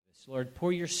So Lord,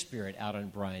 pour your Spirit out on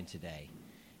Brian today.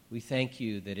 We thank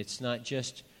you that it's not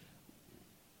just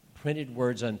printed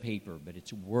words on paper, but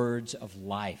it's words of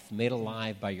life, made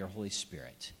alive by your Holy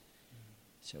Spirit.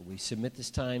 So we submit this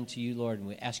time to you, Lord, and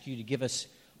we ask you to give us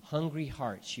hungry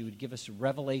hearts. You would give us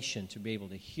revelation to be able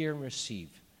to hear and receive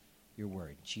your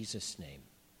word. In Jesus' name,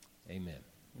 amen.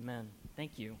 Amen.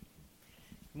 Thank you.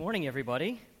 Good morning,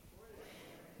 everybody.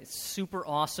 It's super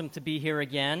awesome to be here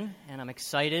again, and I'm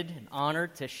excited and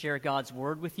honored to share God's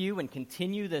word with you and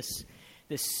continue this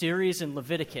series in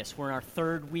Leviticus. We're in our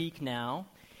third week now,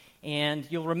 and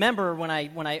you'll remember when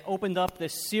I opened up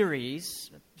this series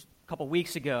a couple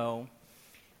weeks ago,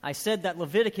 I said that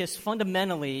Leviticus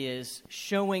fundamentally is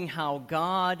showing how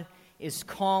God is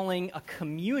calling a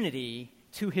community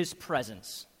to his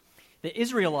presence. The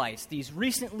Israelites, these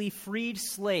recently freed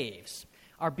slaves,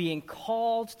 are being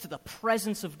called to the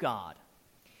presence of God.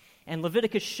 And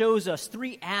Leviticus shows us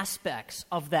three aspects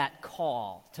of that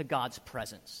call to God's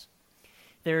presence.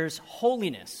 There's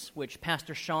holiness, which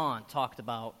Pastor Sean talked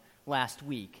about last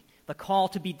week, the call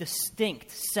to be distinct,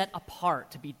 set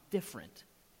apart, to be different.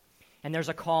 And there's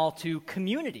a call to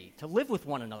community, to live with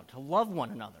one another, to love one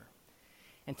another.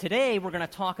 And today we're going to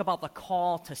talk about the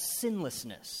call to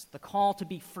sinlessness, the call to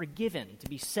be forgiven, to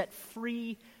be set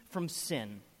free from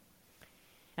sin.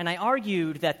 And I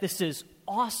argued that this is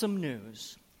awesome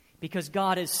news because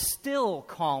God is still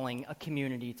calling a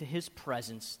community to his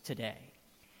presence today.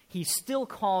 He still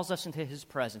calls us into his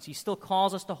presence. He still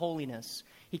calls us to holiness.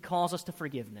 He calls us to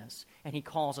forgiveness. And he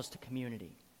calls us to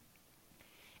community.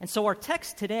 And so our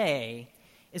text today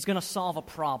is going to solve a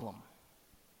problem.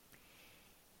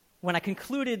 When I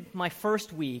concluded my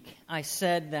first week, I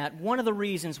said that one of the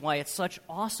reasons why it's such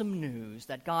awesome news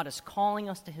that God is calling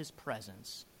us to his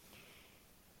presence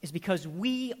is because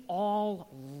we all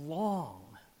long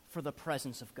for the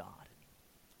presence of God.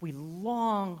 We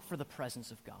long for the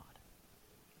presence of God.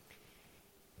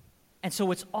 And so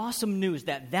it's awesome news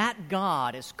that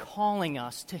God is calling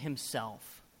us to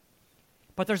himself.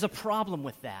 But there's a problem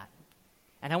with that.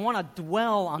 And I want to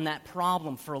dwell on that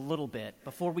problem for a little bit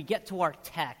before we get to our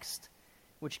text,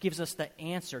 which gives us the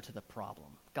answer to the problem,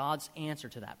 God's answer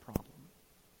to that problem.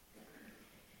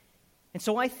 And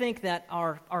so I think that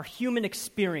our human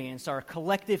experience, our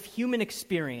collective human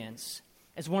experience,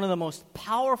 is one of the most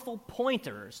powerful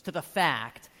pointers to the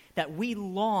fact that we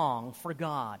long for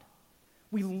God.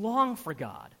 We long for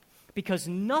God because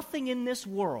nothing in this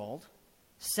world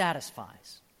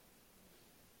satisfies.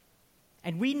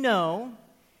 And we know,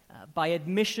 by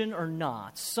admission or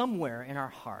not, somewhere in our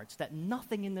hearts, that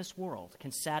nothing in this world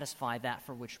can satisfy that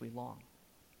for which we long.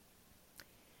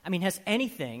 I mean, has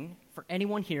anything, for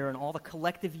anyone here in all the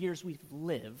collective years we've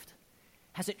lived,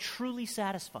 has it truly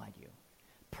satisfied you?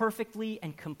 Perfectly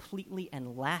and completely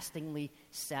and lastingly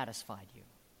satisfied you?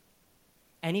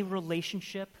 Any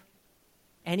relationship,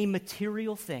 any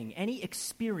material thing, any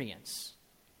experience?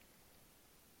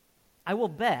 I will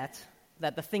bet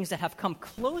that the things that have come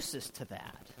closest to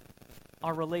that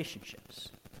are relationships.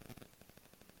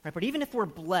 Right? But even if we're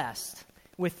blessed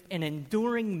with an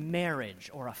enduring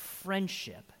marriage or a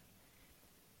friendship,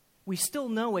 we still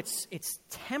know it's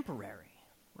temporary,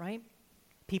 right?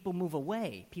 People move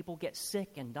away, people get sick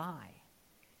and die.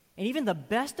 And even the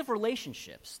best of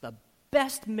relationships, the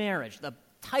best marriage, the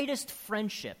tightest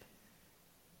friendship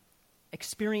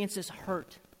experiences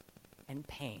hurt and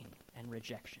pain and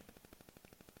rejection.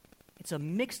 It's a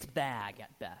mixed bag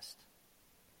at best.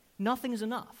 Nothing is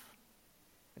enough.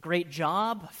 A great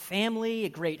job, a family, a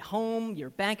great home, your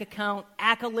bank account,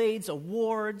 accolades,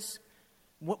 awards,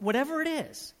 whatever it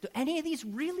is. Do any of these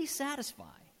really satisfy?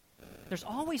 There's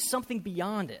always something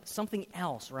beyond it, something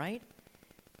else, right?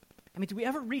 I mean, do we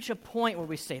ever reach a point where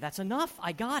we say, that's enough,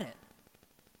 I got it?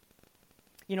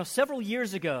 You know, several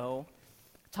years ago,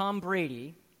 Tom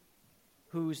Brady,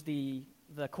 who's the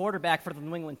quarterback for the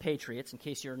New England Patriots, in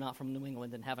case you're not from New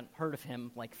England and haven't heard of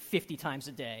him like 50 times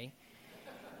a day,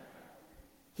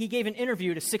 he gave an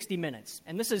interview to 60 Minutes.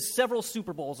 And this is several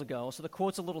Super Bowls ago, so the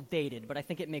quote's a little dated, but I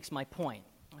think it makes my point.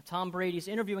 Tom Brady's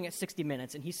interviewing at 60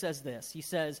 Minutes, and he says this. He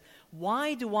says,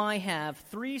 why do I have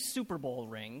 3 Super Bowl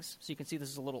rings? So you can see this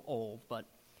is a little old, but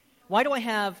why do I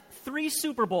have 3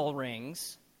 Super Bowl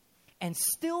rings and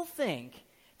still think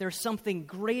there's something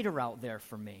greater out there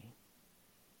for me?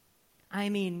 I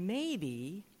mean,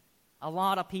 maybe a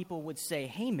lot of people would say,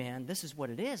 hey, man, this is what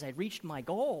it is. I reached my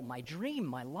goal, my dream,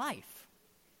 my life.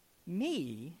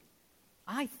 Me,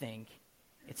 I think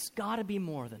it's got to be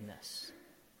more than this.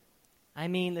 I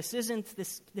mean, this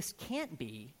can't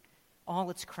be all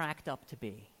it's cracked up to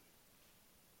be.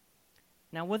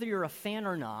 Now, whether you're a fan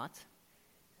or not,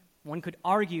 one could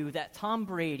argue that Tom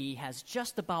Brady has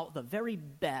just about the very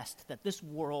best that this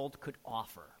world could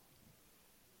offer.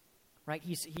 Right?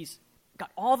 He's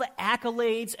got all the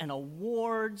accolades and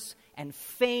awards and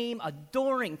fame,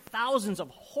 adoring thousands of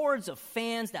hordes of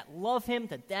fans that love him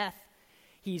to death.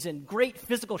 He's in great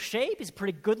physical shape. He's a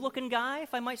pretty good-looking guy,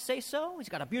 if I might say so. He's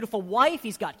got a beautiful wife.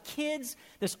 He's got kids,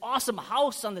 this awesome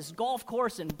house on this golf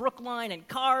course in Brookline, and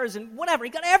cars and whatever.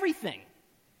 He got everything.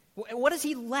 What does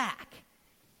he lack?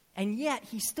 And yet,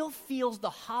 he still feels the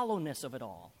hollowness of it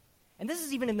all. And this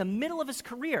is even in the middle of his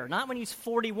career, not when he's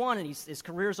 41 and his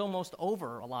career's almost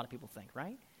over, a lot of people think,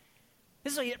 right?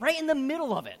 This is right in the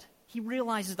middle of it. He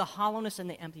realizes the hollowness and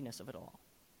the emptiness of it all.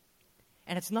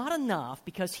 And it's not enough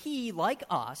because he, like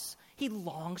us, he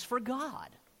longs for God.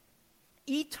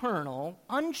 Eternal,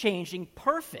 unchanging,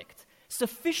 perfect,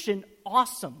 sufficient,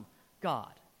 awesome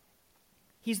God.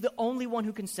 He's the only one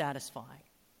who can satisfy.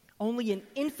 Only an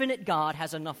infinite God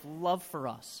has enough love for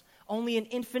us. Only an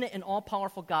infinite and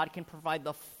all-powerful God can provide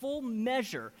the full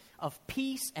measure of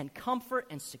peace and comfort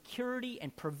and security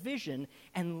and provision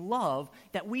and love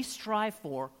that we strive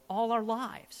for all our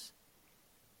lives.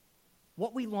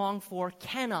 What we long for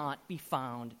cannot be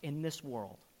found in this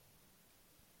world.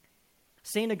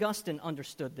 St. Augustine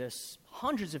understood this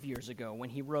hundreds of years ago when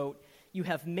he wrote, "You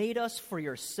have made us for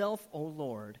yourself, O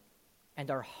Lord,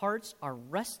 and our hearts are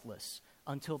restless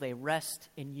until they rest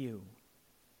in you."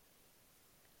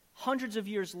 Hundreds of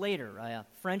years later, a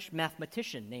French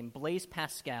mathematician named Blaise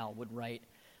Pascal would write,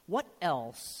 "What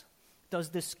else does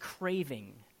this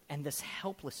craving and this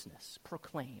helplessness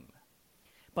proclaim?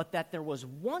 But that there was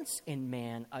once in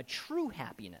man a true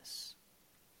happiness,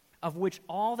 of which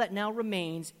all that now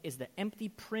remains is the empty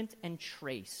print and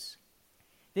trace.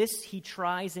 This he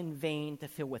tries in vain to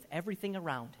fill with everything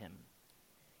around him.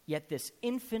 Yet this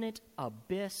infinite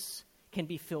abyss can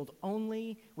be filled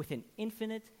only with an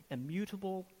infinite,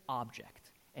 immutable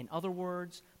object. In other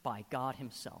words, by God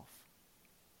himself."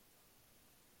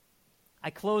 I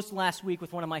closed last week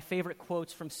with one of my favorite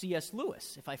quotes from C.S.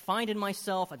 Lewis. "If I find in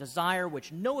myself a desire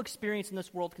which no experience in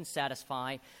this world can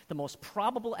satisfy, the most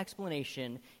probable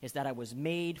explanation is that I was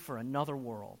made for another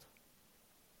world."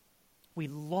 We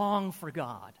long for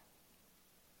God,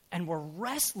 and we're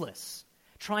restless,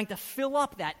 trying to fill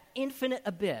up that infinite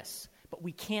abyss, but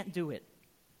we can't do it.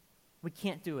 We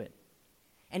can't do it.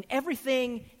 And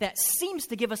everything that seems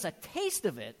to give us a taste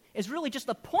of it is really just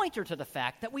a pointer to the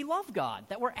fact that we love God,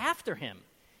 that we're after him.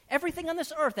 Everything on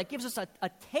this earth that gives us a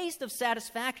taste of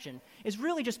satisfaction is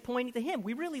really just pointing to him.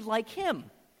 We really like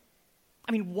him.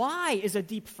 I mean, why is a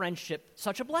deep friendship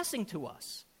such a blessing to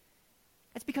us?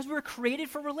 It's because we were created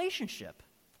for relationship,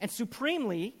 and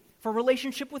supremely for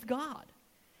relationship with God.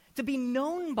 To be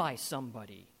known by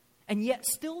somebody, and yet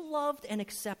still loved and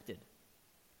accepted.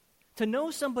 To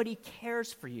know somebody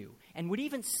cares for you and would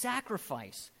even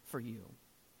sacrifice for you.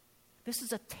 This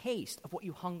is a taste of what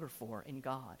you hunger for in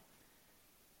God.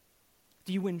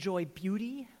 Do you enjoy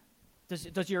beauty?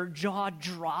 Does your jaw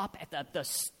drop at the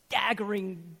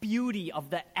staggering beauty of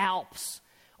the Alps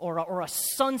or a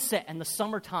sunset in the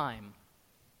summertime?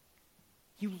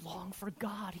 You long for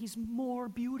God. He's more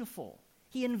beautiful.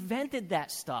 He invented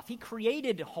that stuff. He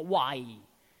created Hawaii.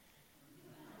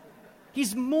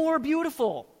 He's more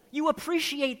beautiful. You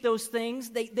appreciate those things.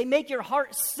 They make your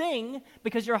heart sing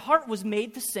because your heart was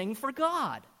made to sing for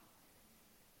God.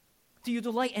 Do you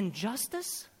delight in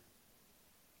justice?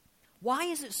 Why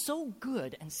is it so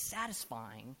good and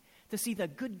satisfying to see the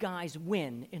good guys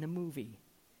win in a movie?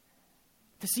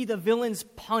 To see the villains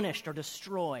punished or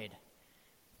destroyed?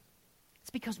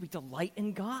 It's because we delight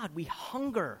in God. We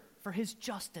hunger for his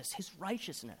justice, his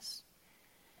righteousness.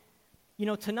 You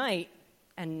know, tonight,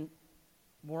 and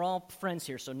we're all friends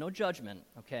here, so no judgment,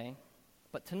 okay?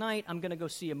 But tonight, I'm going to go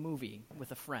see a movie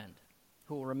with a friend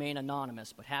who will remain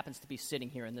anonymous, but happens to be sitting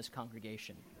here in this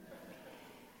congregation.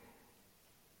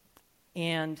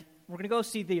 And we're going to go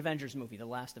see the Avengers movie, the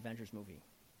last Avengers movie.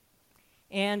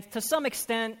 And to some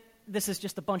extent, this is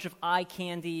just a bunch of eye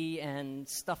candy and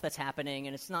stuff that's happening,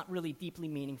 and it's not really deeply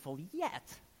meaningful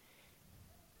yet.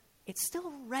 It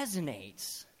still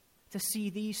resonates to see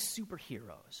these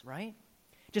superheroes, right?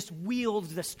 Just wield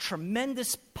this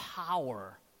tremendous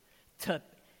power to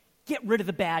get rid of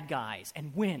the bad guys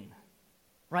and win,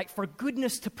 right? For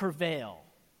goodness to prevail.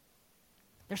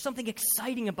 There's something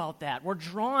exciting about that. We're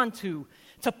drawn to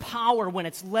power when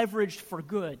it's leveraged for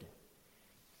good.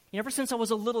 Ever since I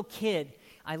was a little kid,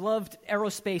 I loved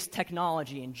aerospace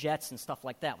technology and jets and stuff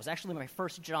like that. It was actually my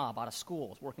first job out of school. I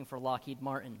was working for Lockheed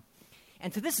Martin.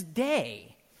 And to this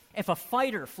day, if a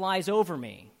fighter flies over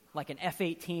me, like an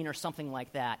F-18 or something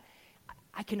like that,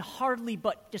 I can hardly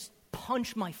but just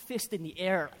punch my fist in the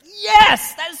air.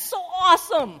 Yes, that is so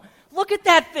awesome. Look at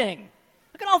that thing.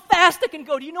 Look at how fast it can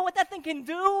go. Do you know what that thing can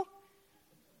do?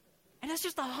 And that's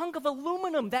just a hunk of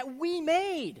aluminum that we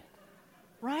made,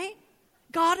 right?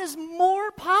 God is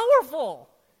more powerful.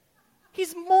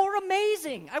 He's more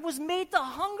amazing. I was made to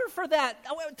hunger for that,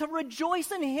 to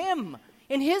rejoice in Him,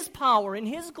 in His power, in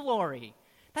His glory.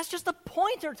 That's just a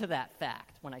pointer to that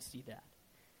fact when I see that.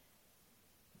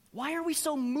 Why are we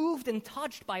so moved and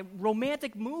touched by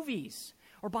romantic movies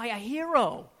or by a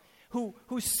hero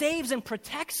who saves and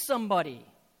protects somebody?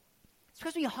 It's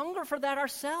because we hunger for that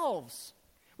ourselves.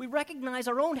 We recognize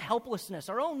our own helplessness,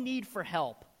 our own need for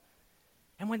help.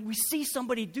 And when we see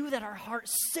somebody do that, our heart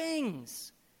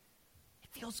sings. It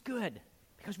feels good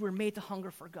because we're made to hunger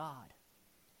for God.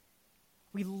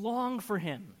 We long for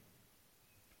Him,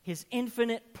 His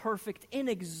infinite, perfect,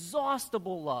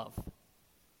 inexhaustible love,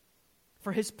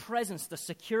 for His presence, the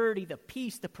security, the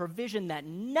peace, the provision that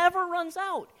never runs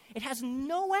out. It has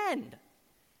no end.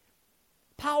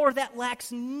 Power that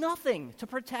lacks nothing to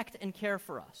protect and care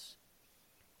for us.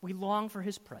 We long for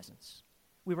His presence.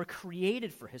 We were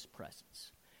created for His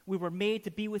presence. We were made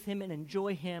to be with Him and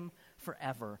enjoy Him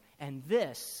forever. And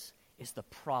this is the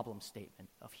problem statement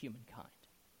of humankind.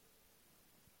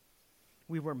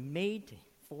 We were made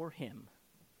for Him,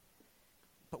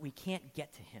 but we can't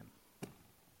get to Him.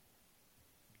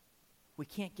 We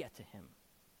can't get to Him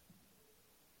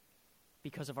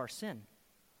because of our sin.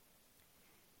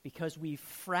 Because we've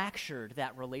fractured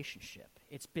that relationship.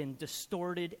 It's been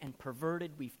distorted and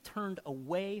perverted. We've turned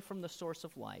away from the source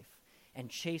of life and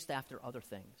chased after other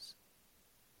things.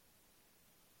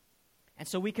 And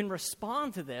so we can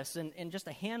respond to this in just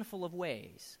a handful of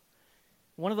ways.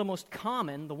 One of the most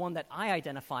common, the one that I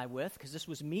identify with, because this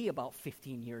was me about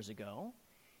 15 years ago,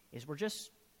 is we're just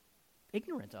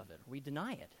ignorant of it. We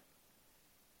deny it.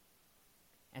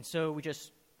 And so we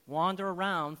just wander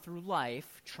around through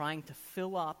life trying to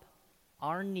fill up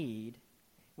our need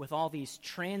with all these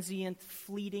transient,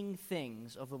 fleeting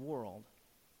things of the world.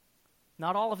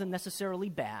 Not all of them necessarily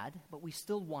bad, but we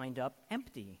still wind up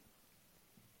empty.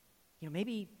 You know,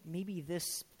 maybe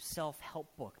this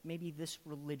self-help book, maybe this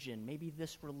religion, maybe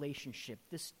this relationship,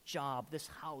 this job, this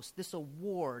house, this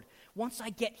award, once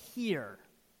I get here.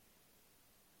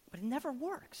 But it never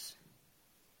works.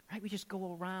 Right? We just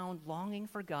go around longing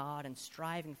for God and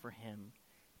striving for Him.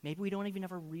 Maybe we don't even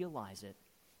ever realize it.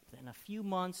 But in a few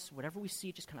months, whatever we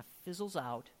see just kind of fizzles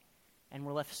out, and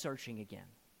we're left searching again.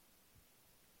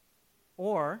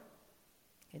 Or,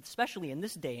 especially in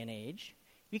this day and age,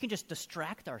 we can just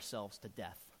distract ourselves to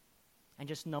death and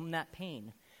just numb that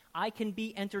pain. I can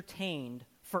be entertained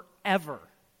forever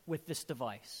with this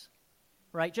device.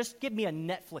 Right? Just give me a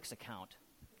Netflix account.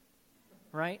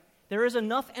 Right? There is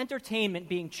enough entertainment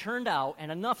being churned out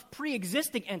and enough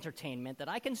pre-existing entertainment that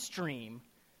I can stream,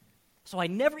 so I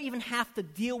never even have to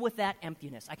deal with that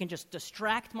emptiness. I can just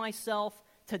distract myself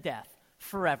to death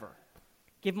forever.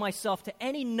 Give myself to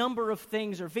any number of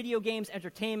things, or video games,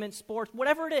 entertainment, sports,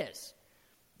 whatever it is.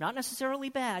 Not necessarily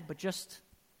bad, but just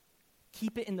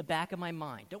keep it in the back of my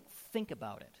mind. Don't think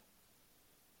about it.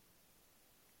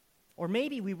 Or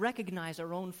maybe we recognize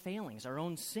our own failings, our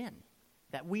own sin,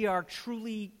 that we are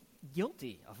truly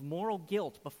guilty of moral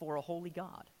guilt before a holy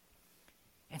God.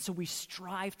 And so we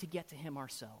strive to get to Him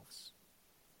ourselves.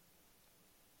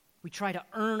 We try to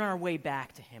earn our way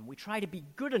back to Him. We try to be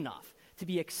good enough to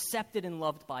be accepted and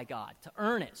loved by God, to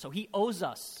earn it, so He owes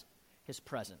us His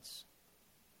presence.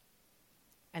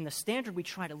 And the standard we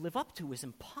try to live up to is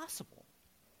impossible.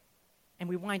 And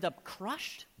we wind up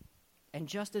crushed and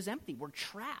just as empty. We're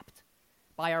trapped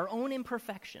by our own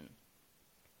imperfection.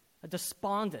 A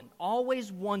despondent,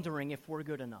 always wondering if we're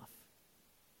good enough.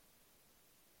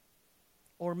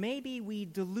 Or maybe we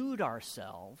delude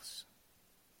ourselves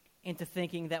into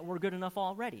thinking that we're good enough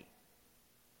already.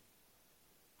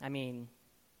 I mean,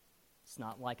 it's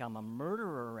not like I'm a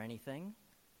murderer or anything.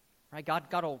 Right?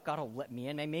 God'll let me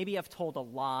in. Maybe I've told a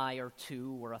lie or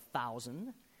two or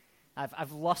 1,000.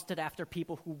 I've lusted after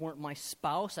people who weren't my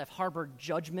spouse. I've harbored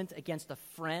judgment against a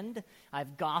friend.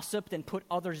 I've gossiped and put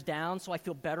others down so I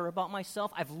feel better about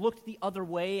myself. I've looked the other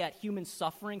way at human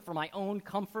suffering for my own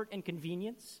comfort and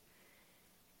convenience.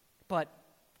 But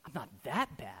I'm not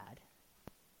that bad.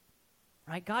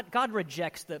 Right? God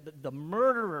rejects the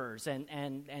murderers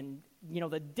and you know,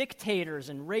 the dictators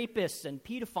and rapists and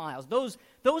pedophiles.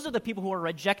 Those are the people who are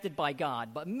rejected by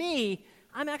God. But me,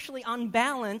 I'm actually on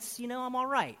balance, you know, I'm all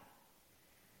right.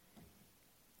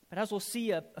 But as we'll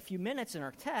see a few minutes in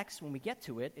our text, when we get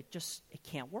to it, it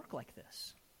can't work like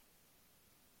this.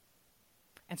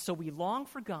 And so we long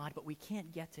for God, but we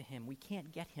can't get to Him. We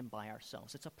can't get Him by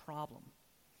ourselves. It's a problem.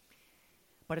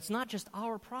 But it's not just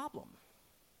our problem.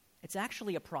 It's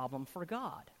actually a problem for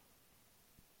God.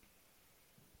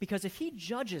 Because if he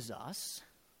judges us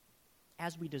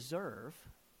as we deserve,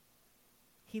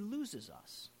 he loses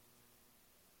us.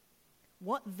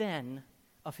 What then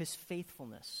of his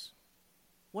faithfulness?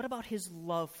 What about his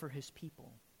love for his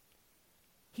people?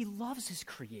 He loves his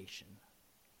creation.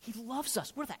 He loves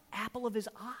us. We're the apple of his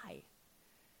eye.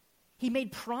 He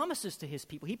made promises to his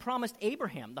people. He promised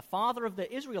Abraham, the father of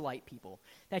the Israelite people,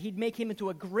 that he'd make him into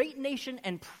a great nation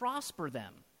and prosper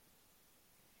them.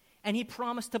 And he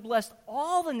promised to bless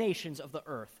all the nations of the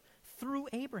earth through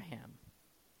Abraham.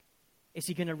 Is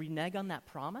he going to renege on that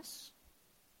promise?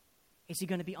 Is he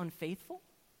going to be unfaithful?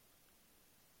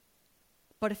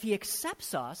 But if he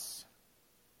accepts us,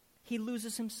 he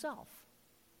loses himself.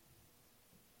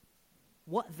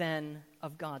 What then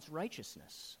of God's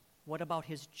righteousness? What about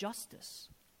his justice?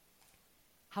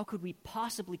 How could we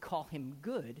possibly call him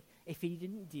good if he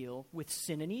didn't deal with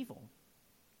sin and evil?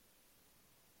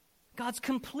 God's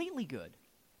completely good.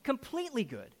 Completely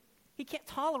good. He can't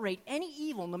tolerate any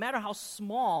evil, no matter how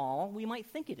small we might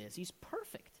think it is. He's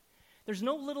perfect. There's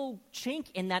no little chink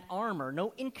in that armor,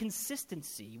 no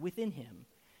inconsistency within him,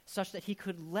 such that he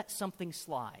could let something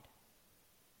slide.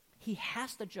 He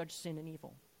has to judge sin and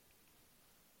evil.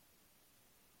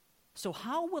 So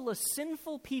how will a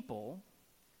sinful people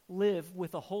live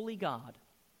with a holy God?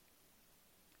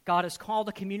 God has called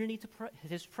a community to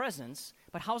his presence,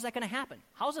 but how's that going to happen?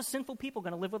 How's a sinful people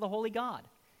going to live with a holy God?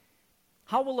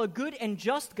 How will a good and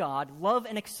just God love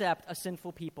and accept a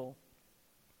sinful people?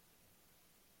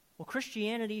 Well,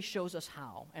 Christianity shows us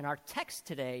how, and our text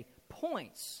today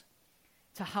points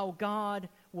to how God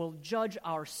will judge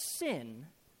our sin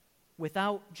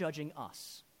without judging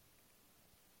us.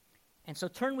 And so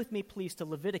turn with me, please, to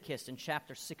Leviticus in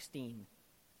chapter 16. And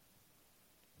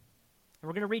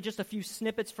we're going to read just a few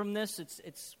snippets from this.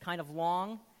 It's kind of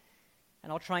long,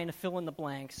 and I'll try and fill in the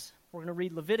blanks. We're going to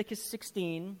read Leviticus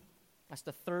 16. That's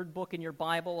the third book in your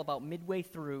Bible, about midway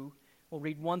through. We'll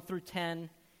read 1 through 10,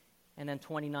 and then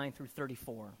 29 through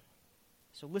 34.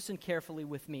 So listen carefully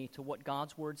with me to what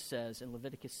God's word says in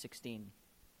Leviticus 16.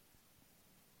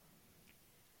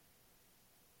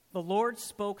 The Lord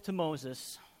spoke to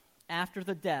Moses after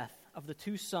the death of the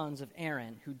two sons of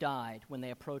Aaron who died when they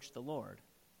approached the Lord.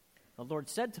 The Lord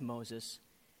said to Moses,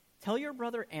 "Tell your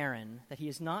brother Aaron that he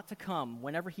is not to come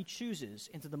whenever he chooses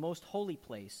into the most holy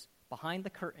place behind the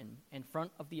curtain in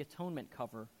front of the atonement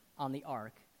cover on the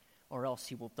ark, or else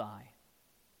he will die.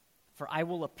 For I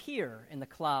will appear in the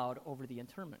cloud over the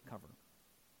atonement cover.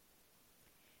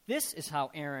 This is how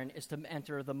Aaron is to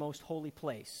enter the most holy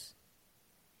place.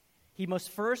 He must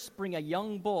first bring a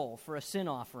young bull for a sin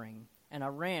offering and a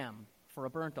ram for a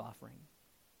burnt offering.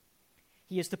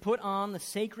 He is to put on the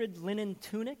sacred linen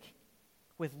tunic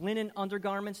with linen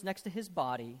undergarments next to his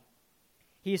body.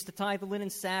 He is to tie the linen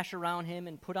sash around him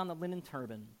and put on the linen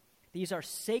turban. These are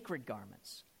sacred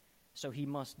garments, so he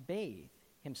must bathe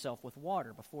himself with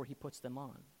water before he puts them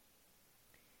on.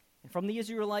 And from the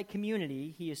Israelite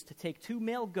community, he is to take 2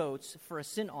 male goats for a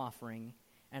sin offering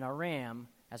and a ram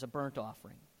as a burnt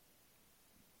offering.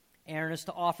 Aaron is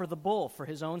to offer the bull for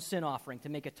his own sin offering to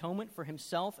make atonement for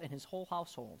himself and his whole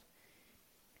household.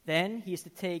 Then he is to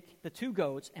take the 2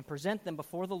 goats and present them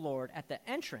before the Lord at the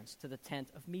entrance to the tent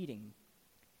of meeting.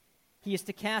 He is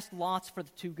to cast lots for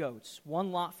the 2 goats,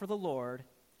 1 lot for the Lord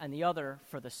and the other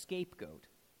for the scapegoat.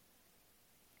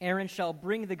 Aaron shall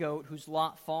bring the goat whose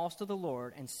lot falls to the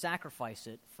Lord and sacrifice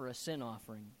it for a sin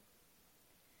offering.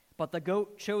 But the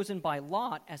goat chosen by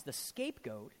lot as the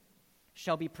scapegoat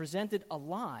shall be presented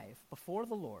alive before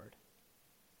the Lord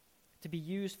to be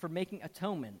used for making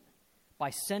atonement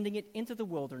by sending it into the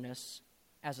wilderness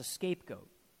as a scapegoat.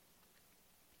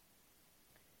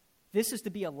 This is to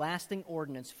be a lasting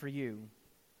ordinance for you.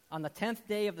 On the 10th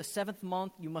day of the 7th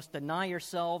month, you must deny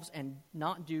yourselves and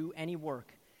not do any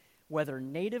work, whether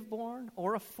native-born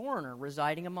or a foreigner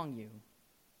residing among you,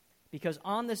 because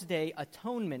on this day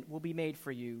atonement will be made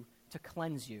for you to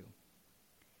cleanse you.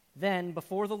 Then,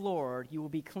 before the Lord, you will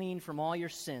be clean from all your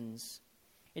sins.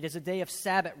 It is a day of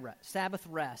Sabbath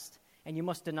rest, and you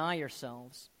must deny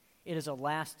yourselves. It is a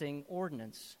lasting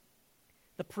ordinance.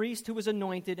 The priest who was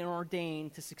anointed and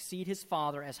ordained to succeed his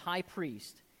father as high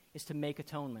priest is to make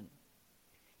atonement.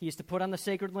 He is to put on the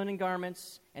sacred linen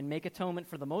garments and make atonement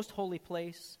for the most holy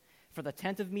place, for the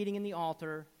tent of meeting and the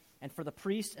altar, and for the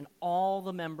priest and all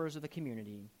the members of the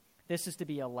community. This is to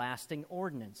be a lasting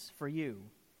ordinance for you.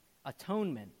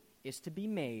 Atonement is to be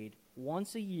made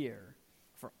once a year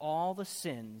for all the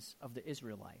sins of the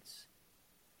Israelites.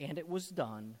 And it was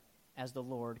done as the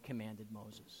Lord commanded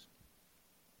Moses.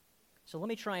 So let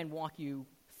me try and walk you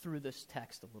through this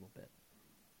text a little bit.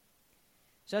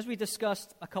 So as we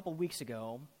discussed a couple weeks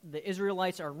ago, the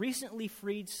Israelites are recently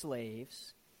freed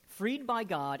slaves, freed by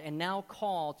God, and now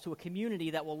called to a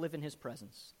community that will live in his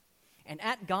presence. And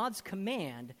at God's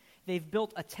command, they've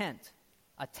built a tent,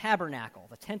 a tabernacle,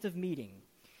 the tent of meeting,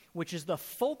 which is the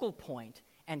focal point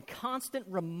and constant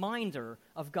reminder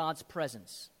of God's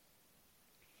presence.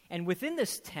 And within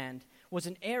this tent was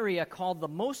an area called the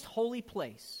Most Holy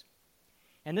Place.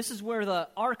 And this is where the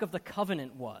Ark of the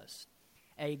Covenant was,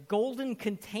 a golden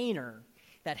container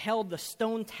that held the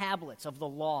stone tablets of the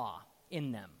law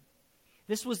in them.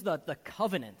 This was the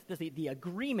covenant, the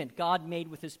agreement God made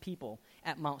with his people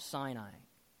at Mount Sinai.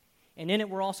 And in it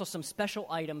were also some special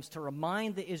items to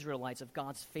remind the Israelites of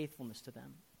God's faithfulness to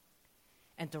them.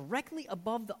 And directly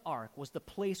above the ark was the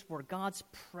place where God's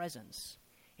presence,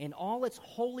 in all its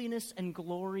holiness and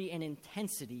glory and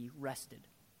intensity, rested.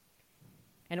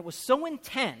 And it was so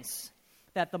intense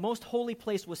that the most holy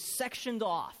place was sectioned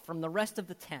off from the rest of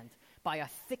the tent by a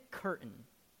thick curtain.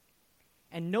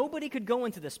 And nobody could go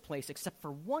into this place except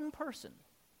for one person,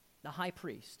 the high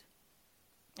priest.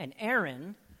 And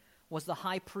Aaron was the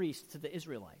high priest to the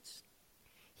Israelites.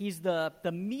 He's the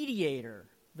mediator,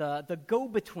 the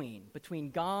go-between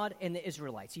between God and the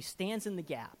Israelites. He stands in the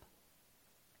gap.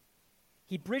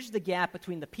 He bridged the gap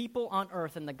between the people on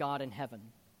earth and the God in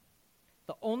heaven,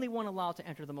 the only one allowed to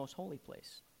enter the most holy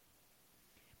place.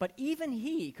 But even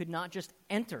he could not just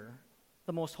enter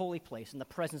the most holy place in the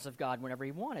presence of God whenever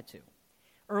he wanted to.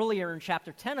 Earlier in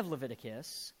chapter 10 of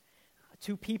Leviticus,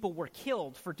 2 people were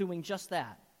killed for doing just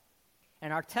that.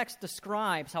 And our text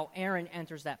describes how Aaron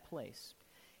enters that place.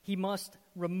 He must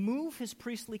remove his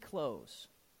priestly clothes,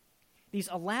 these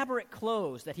elaborate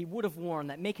clothes that he would have worn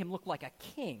that make him look like a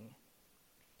king.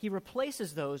 He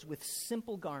replaces those with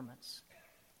simple garments,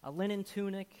 a linen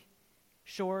tunic,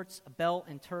 shorts, a belt,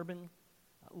 and turban,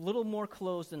 a little more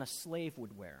clothes than a slave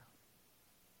would wear.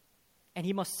 And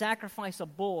he must sacrifice a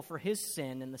bull for his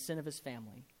sin and the sin of his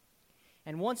family.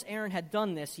 And once Aaron had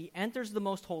done this, he enters the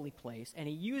most holy place, and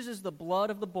he uses the blood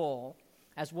of the bull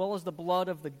as well as the blood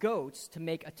of the goats to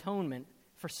make atonement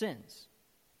for sins.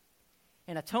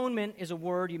 And atonement is a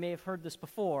word, you may have heard this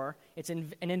before, it's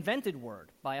an invented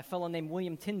word by a fellow named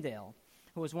William Tyndale,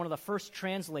 who was one of the first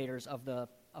translators of the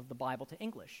Bible to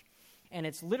English. And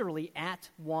it's literally at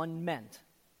one meant.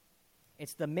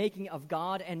 It's the making of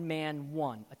God and man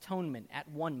one, atonement, at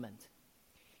one-ment.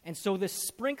 And so this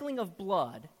sprinkling of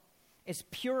blood is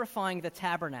purifying the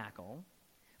tabernacle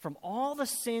from all the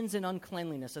sins and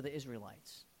uncleanliness of the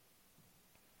Israelites.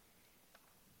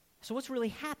 So what's really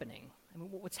happening? I mean,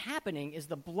 what's happening is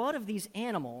the blood of these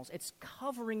animals, it's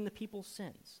covering the people's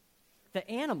sins. The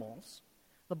animals,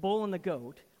 the bull and the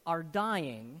goat, are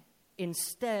dying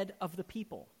instead of the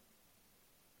people.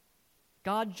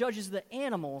 God judges the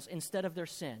animals instead of their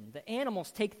sin. The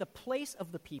animals take the place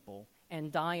of the people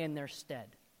and die in their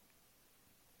stead.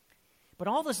 But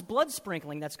all this blood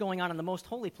sprinkling that's going on in the most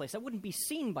holy place, that wouldn't be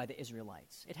seen by the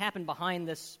Israelites. It happened behind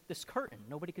this curtain.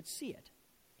 Nobody could see it.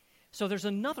 So there's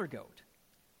another goat,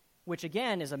 which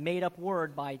again is a made-up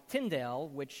word by Tyndale,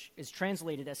 which is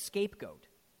translated as scapegoat.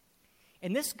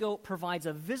 And this goat provides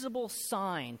a visible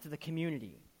sign to the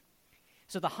community.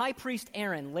 So the high priest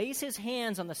Aaron lays his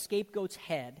hands on the scapegoat's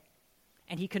head,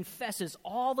 and he confesses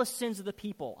all the sins of the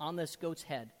people on this goat's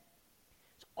head.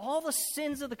 So all the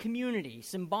sins of the community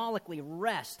symbolically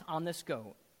rest on this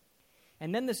goat.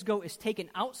 And then this goat is taken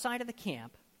outside of the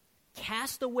camp,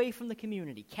 cast away from the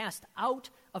community, cast out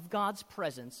of God's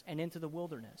presence and into the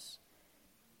wilderness.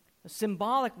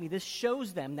 Symbolically, this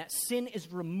shows them that sin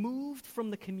is removed from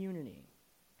the community.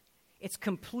 It's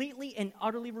completely and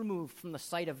utterly removed from the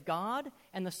sight of God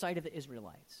and the sight of the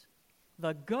Israelites.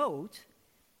 The goat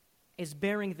is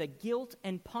bearing the guilt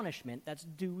and punishment that's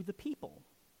due the people.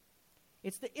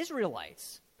 It's the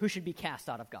Israelites who should be cast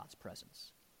out of God's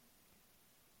presence.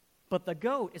 But the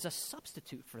goat is a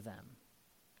substitute for them,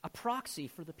 a proxy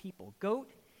for the people.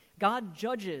 God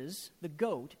judges the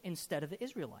goat instead of the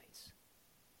Israelites.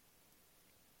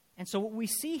 And so what we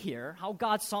see here, how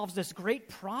God solves this great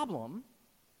problem.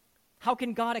 How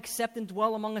can God accept and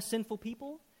dwell among a sinful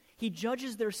people? He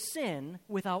judges their sin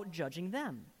without judging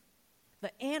them.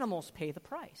 The animals pay the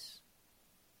price.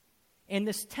 And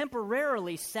this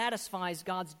temporarily satisfies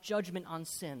God's judgment on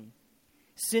sin.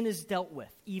 Sin is dealt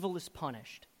with. Evil is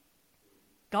punished.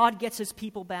 God gets his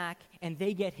people back, and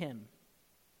they get him.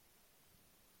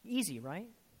 Easy, right?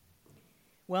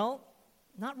 Well,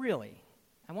 not really.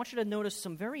 I want you to notice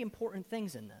some very important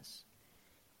things in this.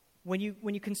 When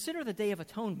you consider the Day of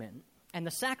Atonement, and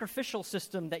the sacrificial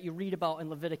system that you read about in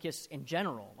Leviticus in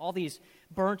general, all these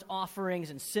burnt offerings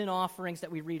and sin offerings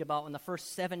that we read about in the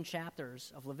first 7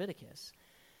 chapters of Leviticus,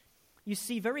 you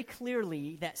see very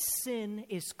clearly that sin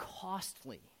is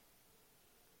costly.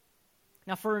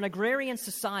 Now, for an agrarian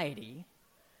society,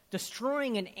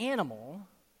 destroying an animal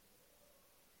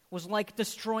was like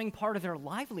destroying part of their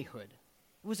livelihood.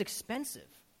 It was expensive.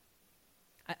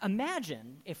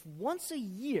 Imagine if once a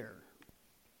year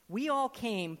we all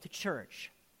came to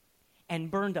church and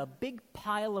burned a big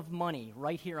pile of money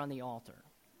right here on the altar.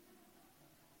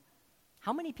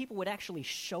 How many people would actually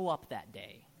show up that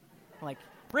day? Like,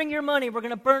 bring your money, we're going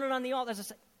to burn it on the altar.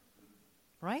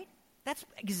 Right? That's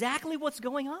exactly what's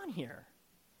going on here.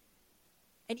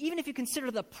 And even if you consider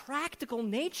the practical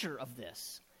nature of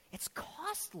this, it's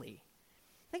costly.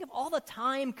 Think of all the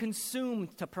time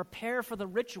consumed to prepare for the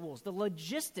rituals, the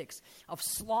logistics of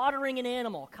slaughtering an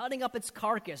animal, cutting up its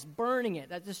carcass, burning it.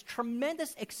 That's this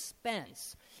tremendous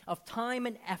expense of time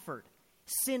and effort.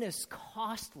 Sin is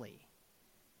costly.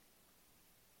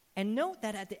 And note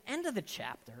that at the end of the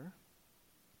chapter,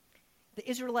 the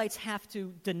Israelites have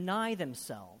to deny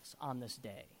themselves on this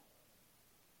day.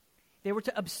 They were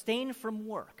to abstain from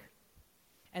work.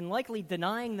 And likely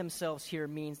denying themselves here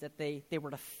means that they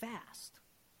were to fast.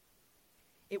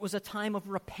 It was a time of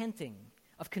repenting,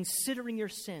 of considering your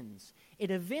sins.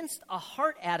 It evinced a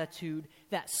heart attitude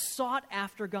that sought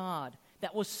after God,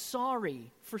 that was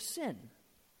sorry for sin.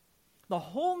 The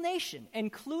whole nation,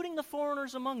 including the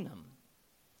foreigners among them,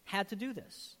 had to do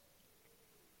this.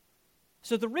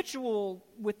 So the ritual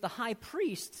with the high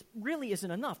priest really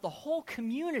isn't enough. The whole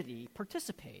community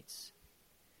participates.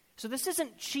 So this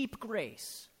isn't cheap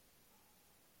grace.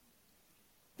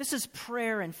 This is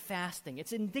prayer and fasting.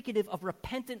 It's indicative of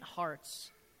repentant hearts,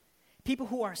 people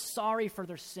who are sorry for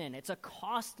their sin. It's a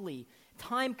costly,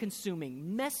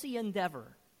 time-consuming, messy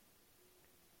endeavor.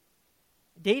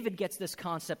 David gets this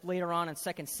concept later on in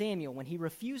 2 Samuel when he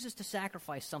refuses to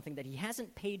sacrifice something that he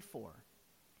hasn't paid for.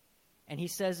 And he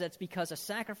says that's because a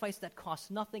sacrifice that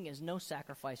costs nothing is no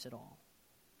sacrifice at all.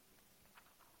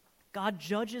 God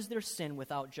judges their sin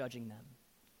without judging them.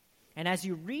 And as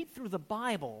you read through the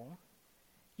Bible,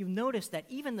 you notice that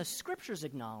even the scriptures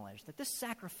acknowledge that this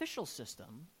sacrificial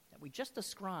system that we just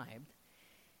described,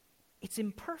 it's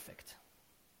imperfect.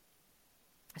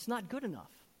 It's not good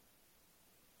enough.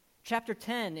 Chapter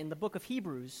 10 in the book of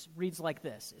Hebrews reads like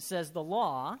this. It says, the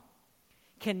law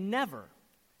can never,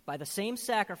 by the same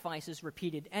sacrifices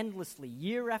repeated endlessly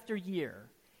year after year,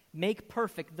 make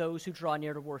perfect those who draw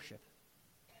near to worship.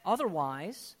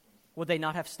 Otherwise, would they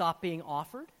not have stopped being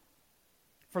offered?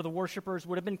 For the worshipers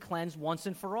would have been cleansed once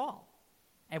and for all,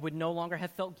 and would no longer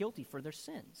have felt guilty for their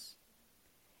sins.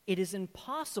 It is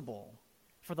impossible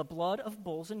for the blood of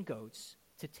bulls and goats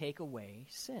to take away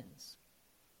sins.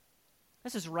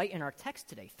 This is right in our text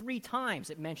today. 3 times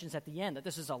it mentions at the end that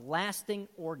this is a lasting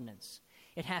ordinance.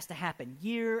 It has to happen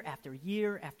year after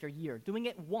year after year. Doing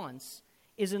it once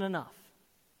isn't enough.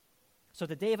 So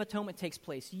the Day of Atonement takes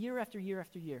place year after year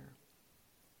after year.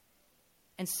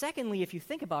 And secondly, if you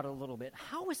think about it a little bit,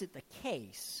 how is it the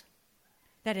case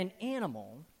that an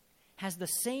animal has the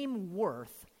same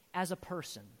worth as a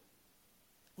person,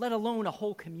 let alone a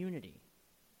whole community?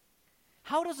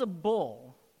 How does a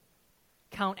bull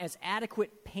count as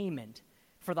adequate payment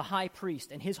for the high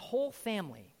priest and his whole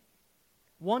family?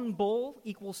 1 bull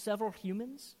equals several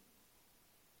humans?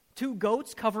 2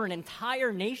 goats cover an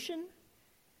entire nation?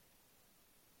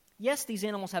 Yes, these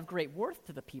animals have great worth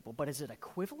to the people, but is it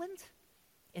equivalent?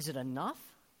 Is it enough?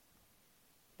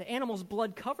 The animal's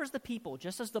blood covers the people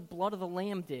just as the blood of the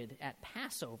lamb did at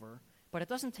Passover, but it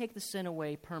doesn't take the sin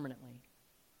away permanently.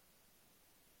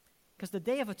 Because the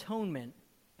Day of Atonement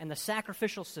and the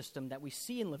sacrificial system that we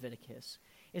see in Leviticus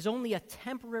is only a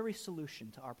temporary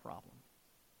solution to our problem.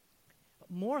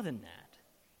 But more than that,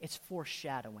 it's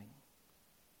foreshadowing.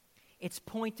 It's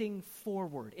pointing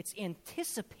forward. It's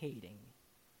anticipating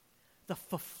the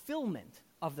fulfillment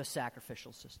of the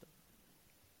sacrificial system.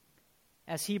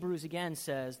 As Hebrews again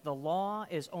says, the law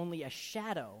is only a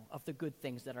shadow of the good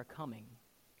things that are coming,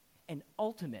 an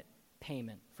ultimate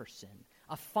payment for sin,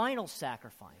 a final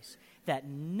sacrifice that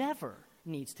never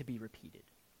needs to be repeated.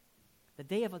 The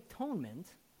Day of Atonement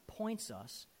points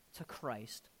us to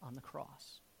Christ on the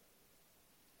cross.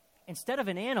 Instead of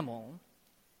an animal,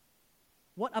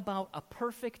 what about a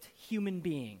perfect human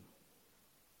being?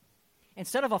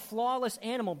 Instead of a flawless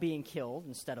animal being killed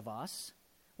instead of us,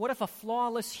 what if a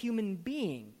flawless human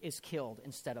being is killed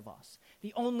instead of us?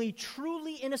 The only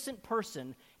truly innocent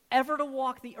person ever to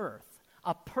walk the earth,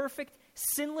 a perfect,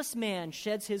 sinless man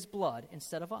sheds his blood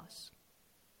instead of us.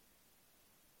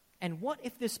 And what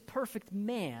if this perfect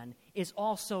man is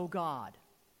also God?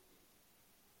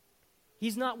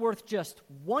 He's not worth just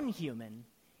one human,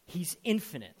 he's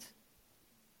infinite.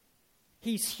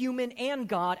 He's human and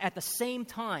God at the same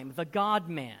time, the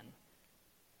God-man.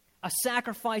 A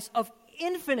sacrifice of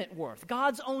infinite worth,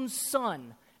 God's own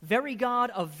Son, very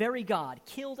God of very God,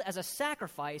 killed as a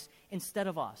sacrifice instead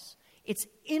of us. It's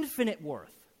infinite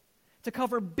worth to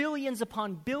cover billions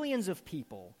upon billions of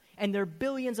people and their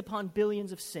billions upon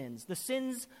billions of sins, the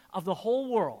sins of the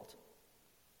whole world.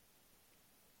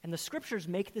 And the Scriptures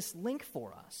make this link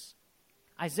for us.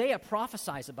 Isaiah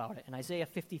prophesies about it in Isaiah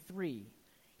 53.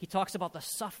 He talks about the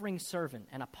suffering servant,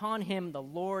 and upon him the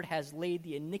Lord has laid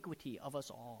the iniquity of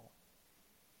us all.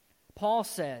 Paul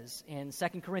says in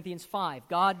 2 Corinthians 5,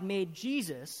 God made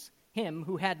Jesus, him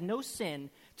who had no sin,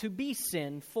 to be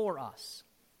sin for us.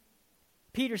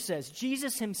 Peter says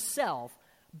Jesus himself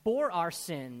bore our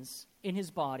sins in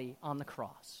his body on the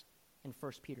cross in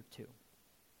 1 Peter 2.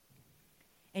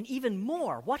 And even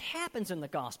more, what happens in the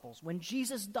Gospels when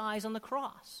Jesus dies on the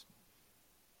cross?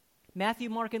 Matthew,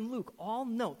 Mark, and Luke all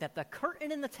note that the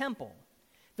curtain in the temple,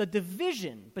 the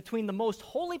division between the most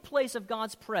holy place of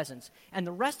God's presence and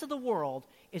the rest of the world,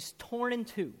 is torn in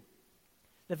two.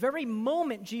 The very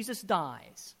moment Jesus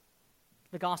dies,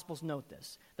 the Gospels note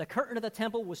this, the curtain of the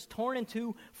temple was torn in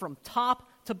two from top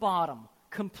to bottom,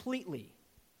 completely.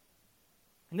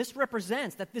 And this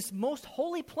represents that this most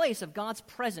holy place of God's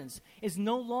presence is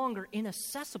no longer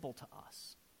inaccessible to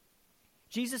us.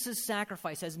 Jesus'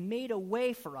 sacrifice has made a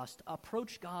way for us to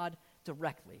approach God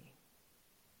directly.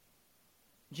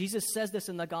 Jesus says this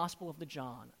in the Gospel of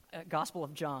John.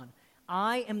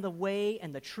 I am the way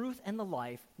and the truth and the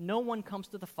life. No one comes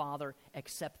to the Father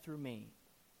except through me.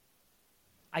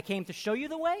 I came to show you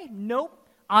the way? Nope.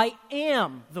 I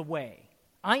am the way.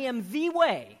 I am the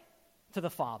way to the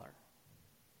Father.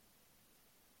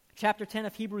 Chapter 10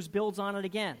 of Hebrews builds on it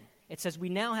again. It says, we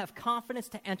now have confidence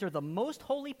to enter the most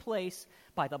holy place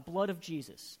by the blood of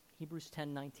Jesus. Hebrews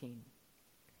 10:19.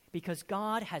 Because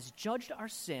God has judged our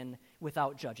sin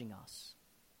without judging us.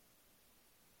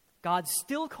 God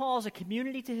still calls a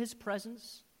community to his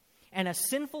presence, and a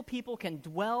sinful people can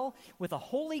dwell with a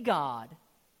holy God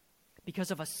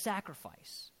because of a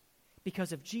sacrifice,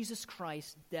 because of Jesus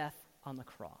Christ's death on the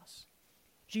cross.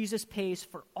 Jesus pays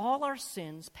for all our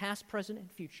sins, past, present,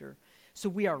 and future, so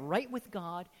we are right with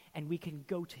God and we can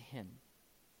go to him.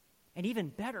 And even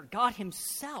better, God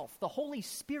himself, the Holy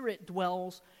Spirit,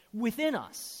 dwells within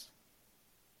us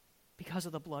because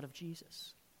of the blood of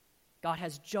Jesus. God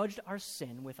has judged our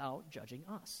sin without judging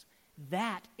us.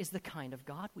 That is the kind of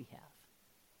God we have.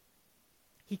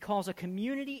 He calls a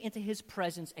community into his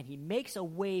presence, and he makes a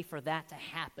way for that to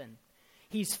happen.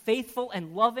 He's faithful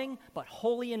and loving, but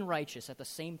holy and righteous at the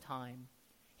same time.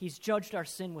 He's judged our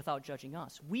sin without judging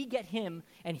us. We get him,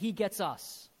 and he gets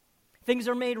us. Things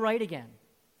are made right again,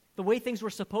 the way things were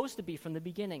supposed to be from the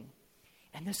beginning.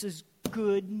 And this is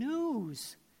good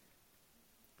news,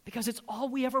 because it's all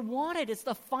we ever wanted. It's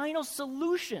the final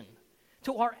solution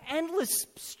to our endless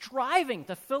striving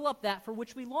to fill up that for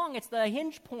which we long. It's the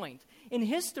hinge point in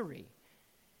history.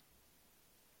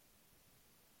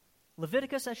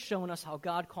 Leviticus has shown us how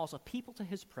God calls a people to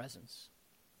his presence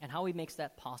and how he makes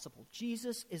that possible.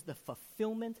 Jesus is the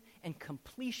fulfillment and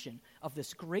completion of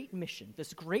this great mission,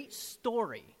 this great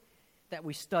story that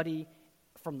we study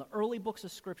from the early books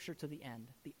of Scripture to the end,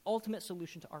 the ultimate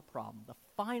solution to our problem, the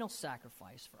final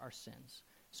sacrifice for our sins,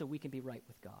 so we can be right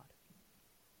with God.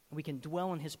 We can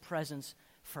dwell in his presence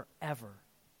forever,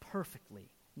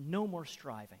 perfectly, no more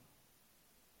striving.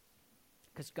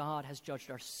 Because God has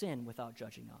judged our sin without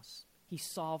judging us. He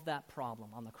solved that problem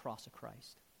on the cross of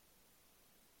Christ.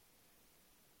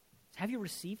 Have you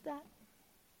received that?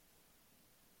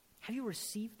 Have you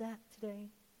received that today?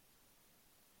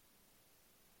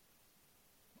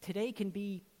 Today can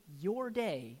be your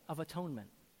day of atonement,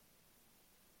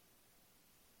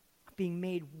 being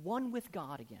made one with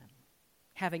God again,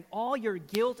 having all your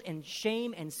guilt and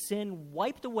shame and sin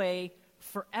wiped away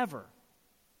forever.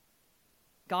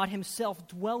 God himself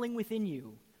dwelling within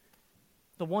you,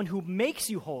 the one who makes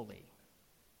you holy,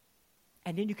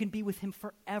 and then you can be with him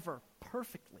forever,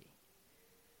 perfectly.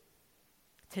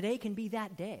 Today can be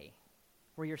that day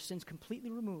where your sin's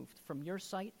completely removed from your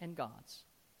sight and God's.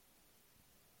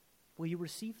 Will you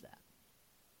receive that?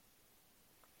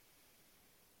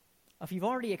 If you've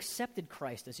already accepted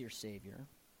Christ as your Savior,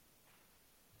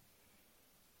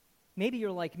 maybe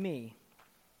you're like me,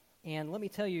 and let me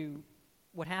tell you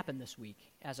what happened this week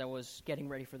as I was getting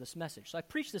ready for this message. So I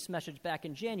preached this message back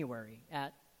in January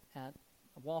at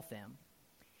Waltham,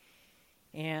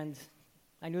 and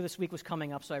I knew this week was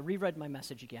coming up, so I reread my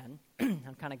message again.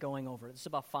 I'm kind of going over it. This is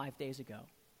about 5 days ago.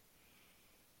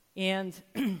 And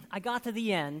I got to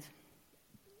the end,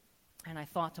 and I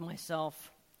thought to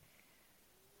myself,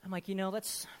 I'm like,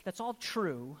 that's all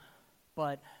true,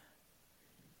 but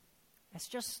it's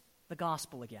just the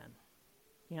gospel again.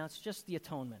 It's just the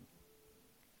atonement.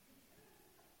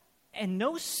 And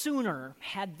no sooner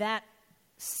had that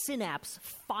synapse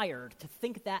fired to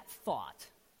think that thought,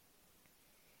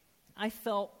 I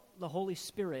felt the Holy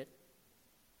Spirit,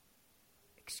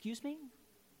 excuse me?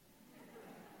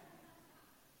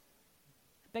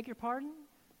 I beg your pardon?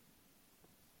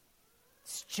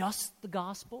 It's just the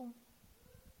gospel?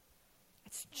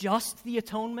 It's just the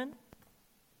atonement?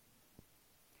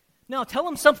 No, tell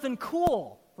them something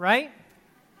cool, right?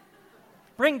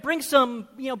 Bring some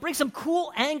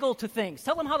cool angle to things.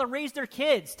 Tell them how to raise their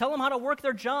kids. Tell them how to work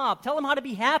their job. Tell them how to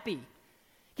be happy.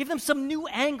 Give them some new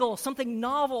angle, something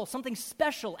novel, something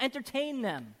special. Entertain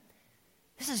them.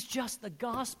 This is just the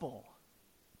gospel.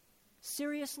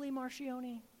 Seriously,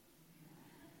 Marcione?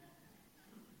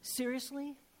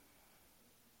 Seriously?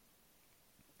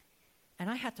 And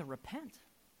I had to repent.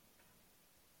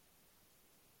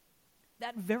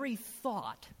 That very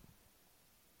thought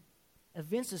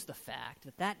evinces the fact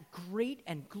that that great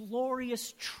and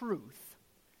glorious truth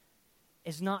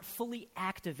is not fully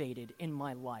activated in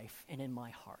my life and in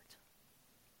my heart.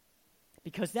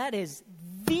 Because that is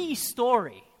the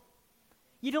story.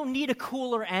 You don't need a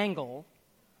cooler angle.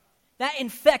 That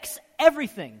infects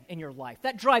everything in your life.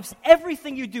 That drives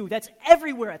everything you do. That's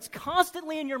everywhere. It's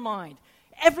constantly in your mind.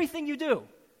 Everything you do.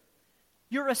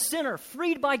 You're a sinner,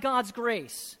 freed by God's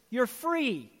grace. You're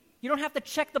free. You don't have to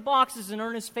check the boxes and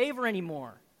earn His favor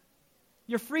anymore.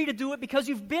 You're free to do it because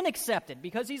you've been accepted,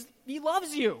 because He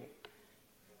loves you.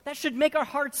 That should make our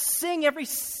hearts sing every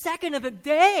second of the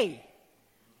day.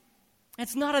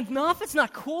 It's not enough. It's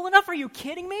not cool enough. Are you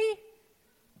kidding me?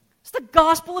 It's the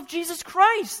gospel of Jesus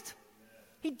Christ.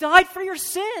 He died for your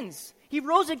sins. He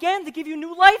rose again to give you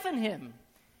new life in Him.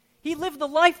 He lived the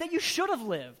life that you should have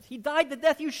lived. He died the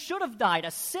death you should have died,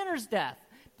 a sinner's death,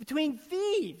 between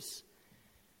thieves.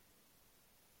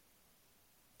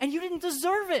 And you didn't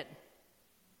deserve it.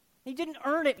 You didn't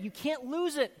earn it. You can't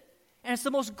lose it. And it's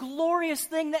the most glorious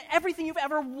thing, that everything you've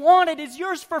ever wanted is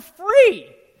yours for free.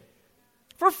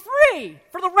 For free.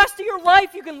 For the rest of your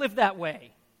life, you can live that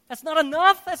way. That's not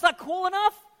enough? That's not cool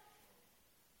enough?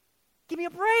 Give me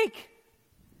a break.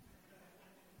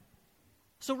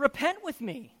 So repent with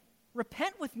me.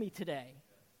 Repent with me today.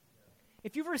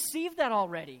 If you've received that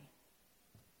already,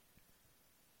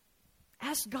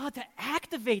 ask God to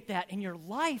activate that in your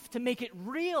life, to make it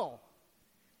real.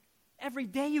 Every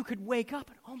day you could wake up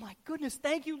and, oh my goodness,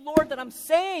 thank you, Lord, that I'm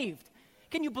saved.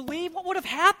 Can you believe what would have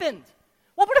happened?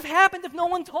 What would have happened if no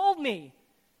one told me?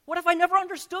 What if I never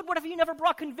understood? What if He never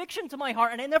brought conviction to my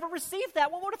heart and I never received that?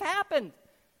 What would have happened?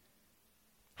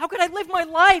 How could I live my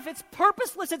life? It's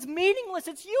purposeless, it's meaningless,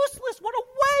 it's useless. What a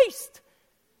waste!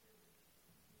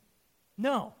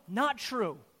 No, not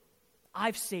true.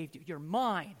 I've saved you. You're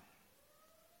mine.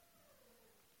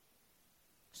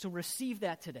 So receive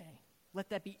that today. Let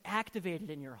that be activated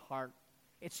in your heart.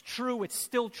 It's true. It's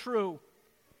still true.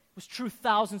 It was true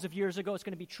thousands of years ago. It's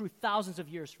going to be true thousands of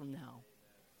years from now.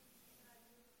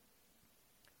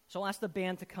 So I'll ask the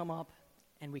band to come up,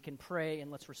 and we can pray, and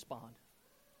let's respond.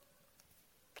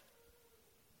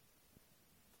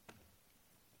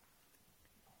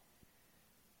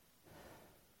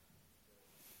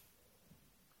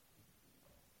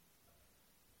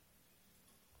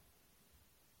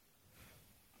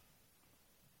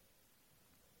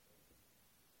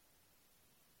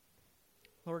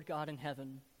 Lord God in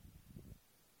heaven,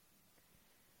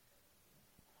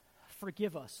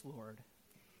 forgive us, Lord,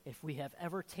 if we have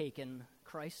ever taken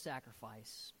Christ's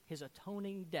sacrifice, His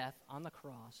atoning death on the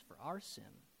cross for our sin,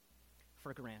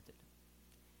 for granted,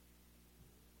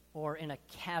 or in a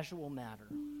casual matter,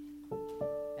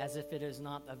 as if it is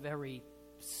not the very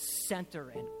center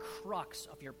and crux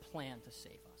of your plan to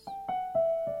save us.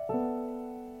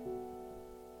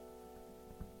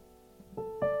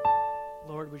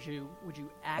 Lord, would you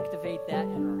activate that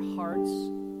in our hearts?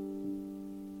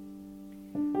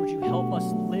 Would you help us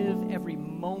live every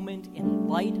moment in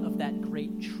light of that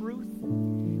great truth?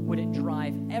 Would it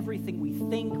drive everything we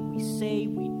think, we say,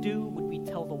 we do? Would we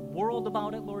tell the world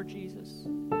about it, Lord Jesus?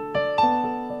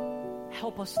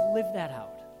 Help us live that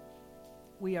out.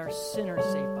 We are sinners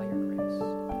saved by your grace.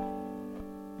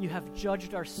 You have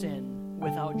judged our sin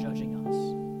without judging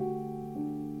us.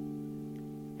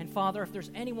 Father, if there's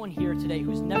anyone here today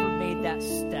who's never made that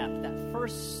step, that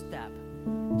first step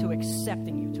to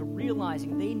accepting you, to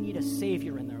realizing they need a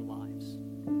Savior in their lives,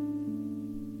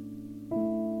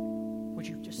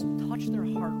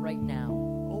 heart right now,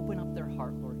 open up their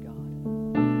heart, Lord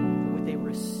God. Would they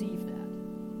receive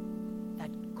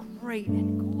that great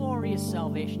and glorious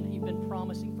salvation that you've been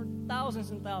promising for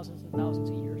thousands and thousands and thousands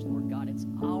of years, Lord God. It's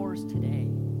ours today.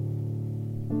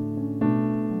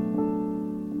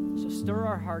 So stir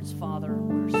our hearts, Father.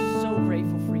 We're so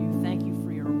grateful for you. Thank you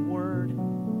for your word.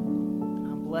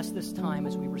 Bless this time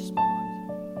as we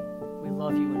respond. We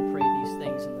love you and pray these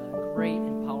things in the great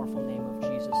and powerful name of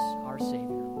Jesus, our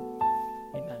Savior.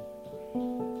 Amen.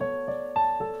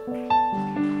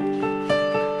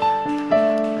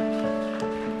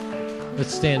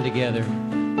 Let's stand together. I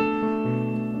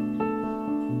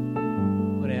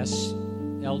want to ask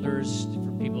elders,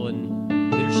 different people in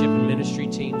leadership and ministry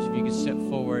teams, if you could step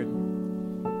forward.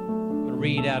 I'm going to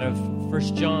read out of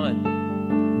 1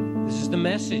 John. This is the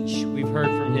message we've heard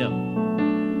from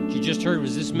him. What you just heard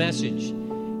was this message.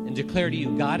 And declare to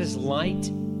you, God is light,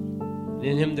 and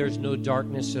in him there's no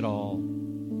darkness at all.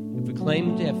 If we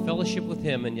claim to have fellowship with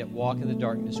him and yet walk in the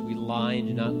darkness, we lie and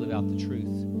do not live out the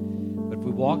truth. But if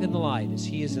we walk in the light as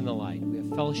he is in the light, we have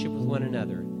fellowship with one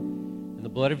another. And the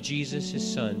blood of Jesus, his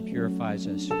son, purifies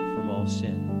us from all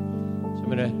sin. So I'm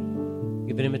going to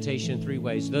give an invitation in 3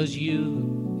 ways. Those of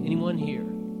you, anyone here,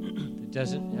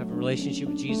 doesn't have a relationship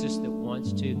with Jesus, that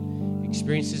wants to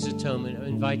experience his atonement, I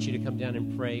invite you to come down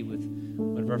and pray with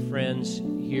one of our friends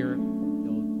here.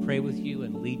 They'll pray with you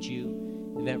and lead you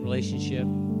in that relationship.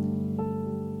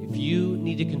 If you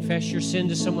need to confess your sin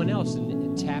to someone else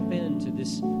and tap into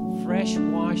this fresh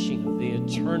washing of the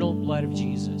eternal blood of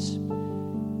Jesus,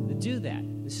 then do that.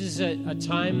 This is a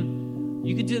time,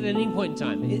 you could do that at any point in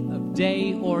time, of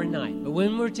day or night. But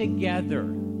when we're together,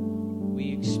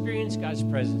 we experience God's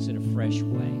presence in a fresh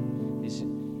way.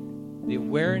 The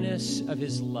awareness of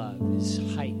his love is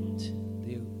heightened.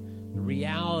 The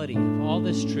reality of all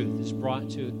this truth is brought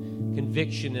to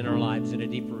conviction in our lives in a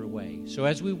deeper way. So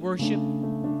as we worship,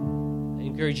 I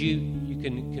encourage you, you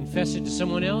can confess it to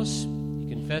someone else. You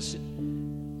confess it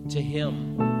to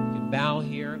him. You can bow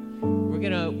here. We're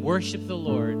going to worship the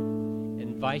Lord and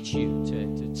invite you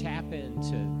to tap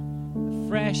into the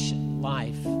fresh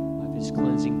life of his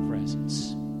cleansing presence.